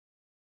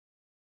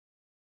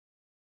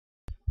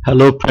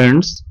Hello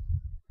friends,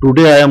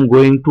 today I am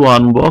going to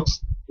unbox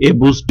a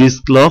boost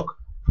disc lock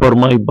for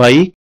my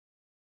bike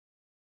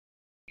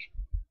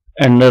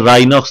and a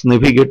Rynox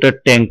navigator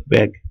tank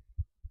bag.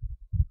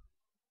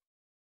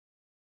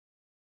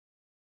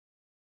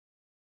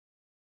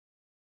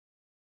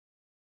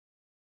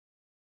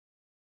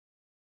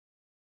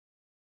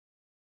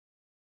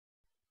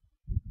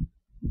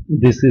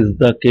 This is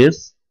the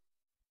case,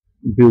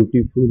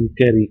 beautiful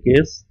carry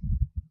case.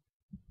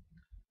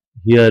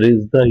 Here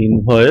is the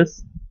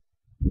invoice.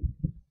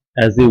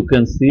 As you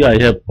can see, I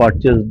have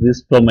purchased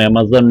this from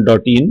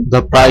Amazon.in.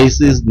 The price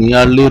is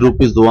nearly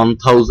rupees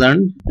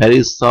 1000. There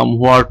is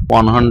somewhat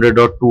 100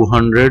 or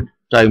 200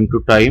 time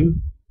to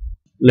time.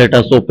 Let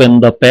us open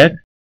the pack.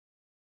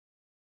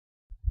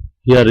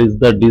 Here is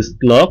the disc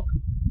lock.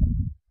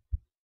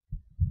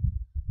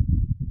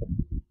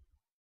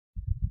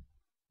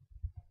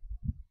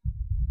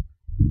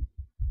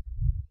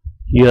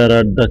 Here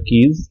are the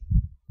keys.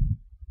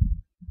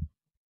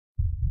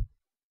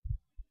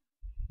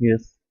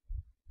 Yes.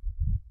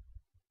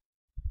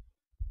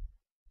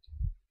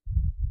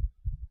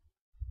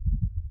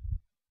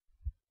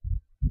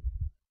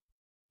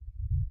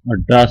 A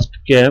dust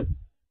cap,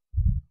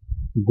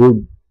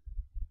 good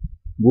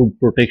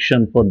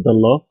protection for the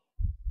lock.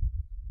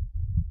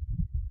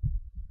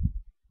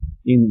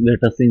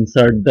 Let us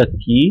insert the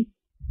key.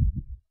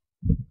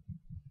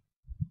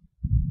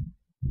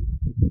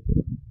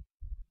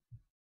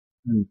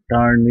 And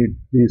turn it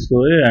this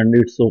way and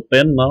it's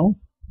open now.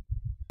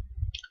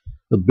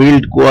 The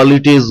build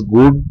quality is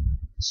good,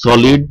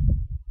 solid,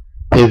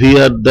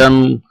 heavier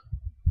than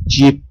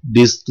cheap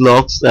disc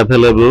locks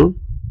available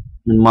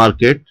in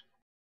market.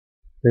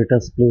 Let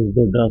us close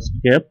the dust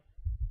cap.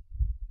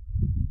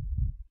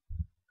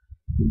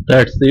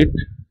 That's it.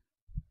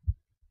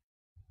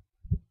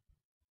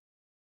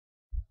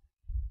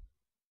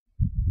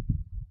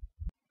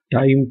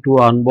 Time to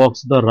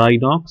unbox the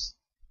Rynox.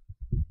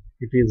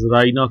 It is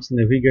Rynox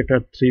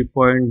Navigator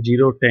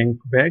 3.0 tank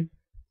bag.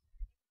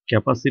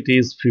 Capacity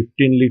is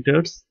 15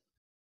 liters.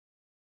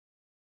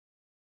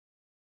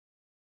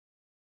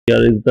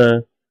 Here is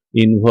the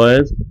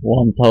invoice,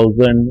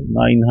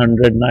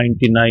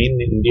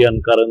 1999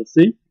 Indian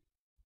currency.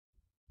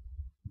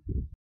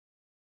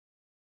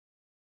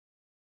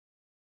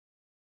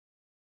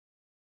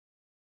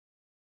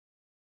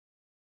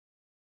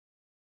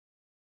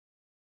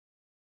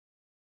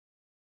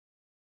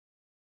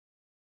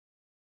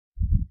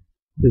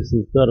 This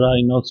is the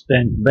Rynox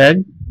tank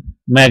bag.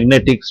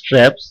 Magnetic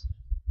straps.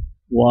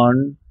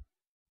 1,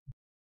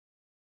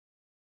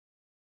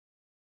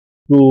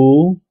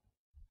 2,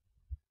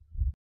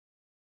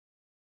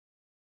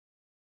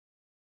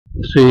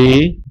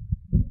 3.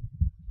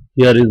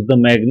 Here is the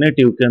magnet,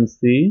 you can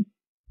see.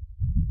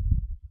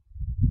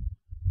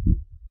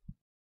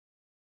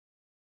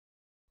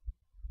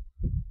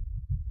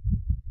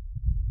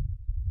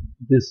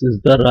 This is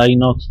the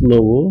Rynox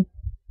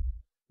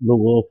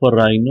logo for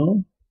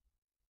Rhino.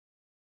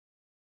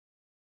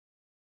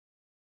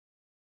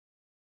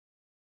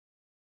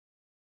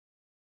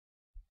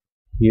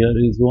 Here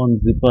is one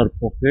zipper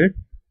pocket,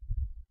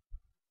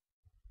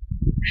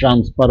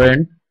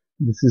 transparent.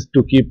 This is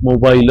to keep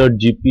mobile or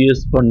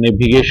GPS for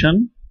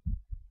navigation.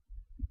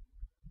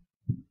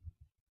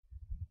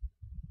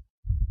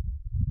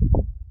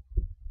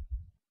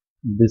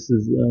 This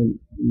is a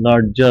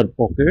larger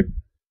pocket.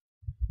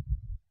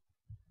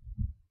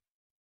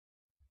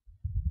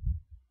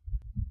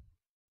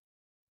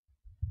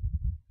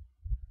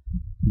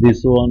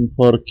 This one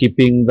for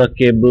keeping the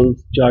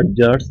cables,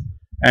 chargers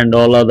and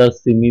all other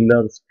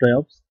similar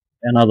straps.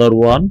 Another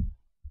one.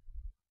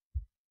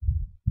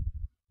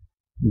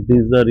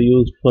 These are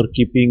used for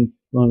keeping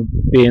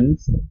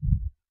pens.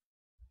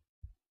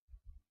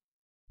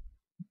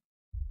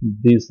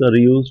 These are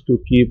used to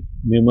keep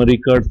memory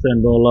cards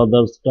and all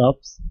other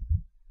stuffs.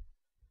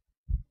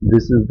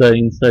 This is the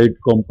inside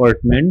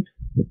compartment,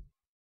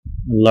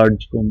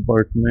 large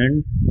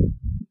compartment.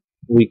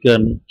 We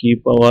can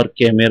keep our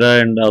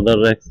camera and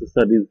other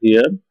accessories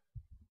here.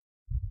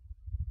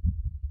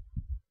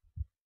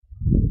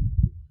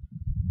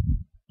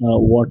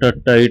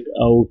 Watertight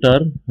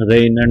outer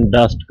rain and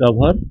dust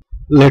cover.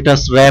 Let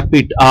us wrap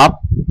it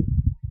up.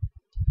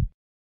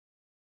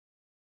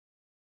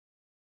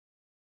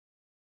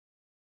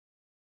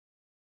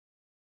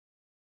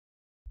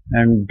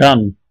 And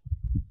done.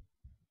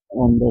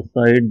 On the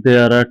side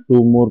there are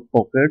two more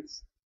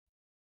pockets,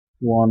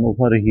 one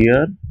over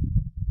here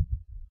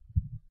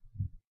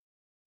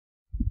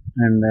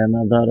and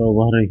another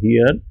over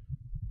here.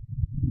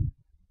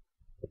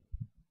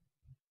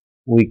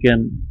 We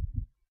can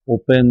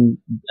open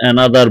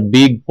another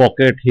big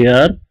pocket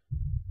here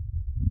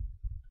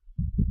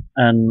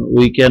and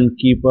we can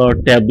keep our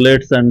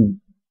tablets and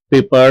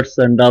papers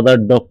and other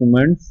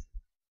documents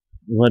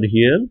over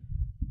here.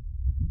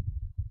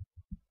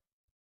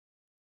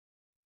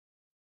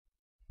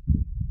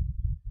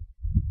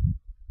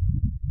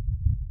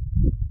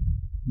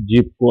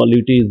 Zip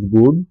quality is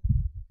good.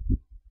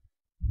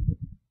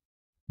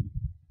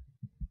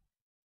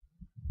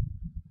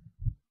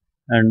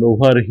 and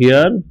over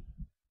here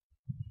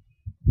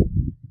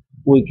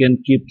we can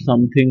keep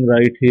something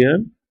right here,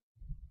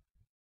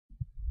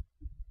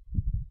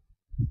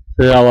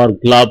 say our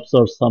gloves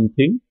or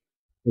something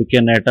we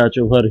can attach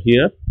over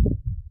here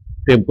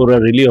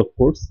temporarily, of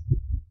course.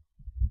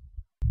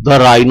 The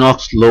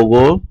Rynox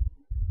logo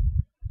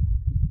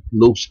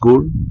looks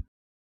good.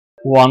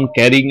 One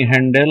carrying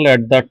handle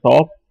at the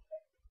top,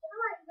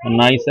 a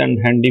nice and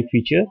handy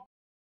feature.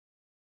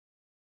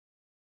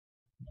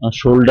 A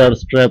shoulder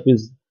strap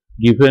is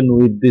given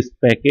with this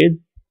package.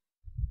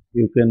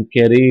 You can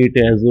carry it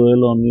as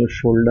well on your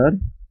shoulder.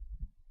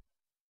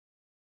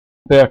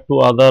 Compared to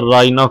other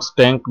Rynox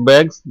tank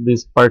bags,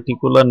 this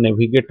particular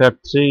Navigator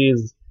 3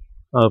 is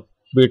a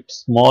bit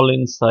small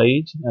in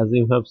size. As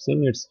you have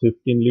seen, it's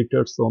 15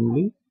 liters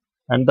only,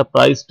 and the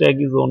price tag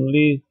is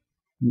only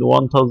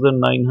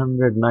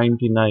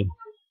 1999.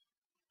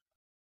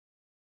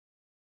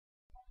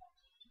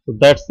 So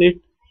that's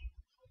it.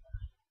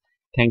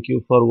 Thank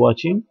you for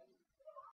watching.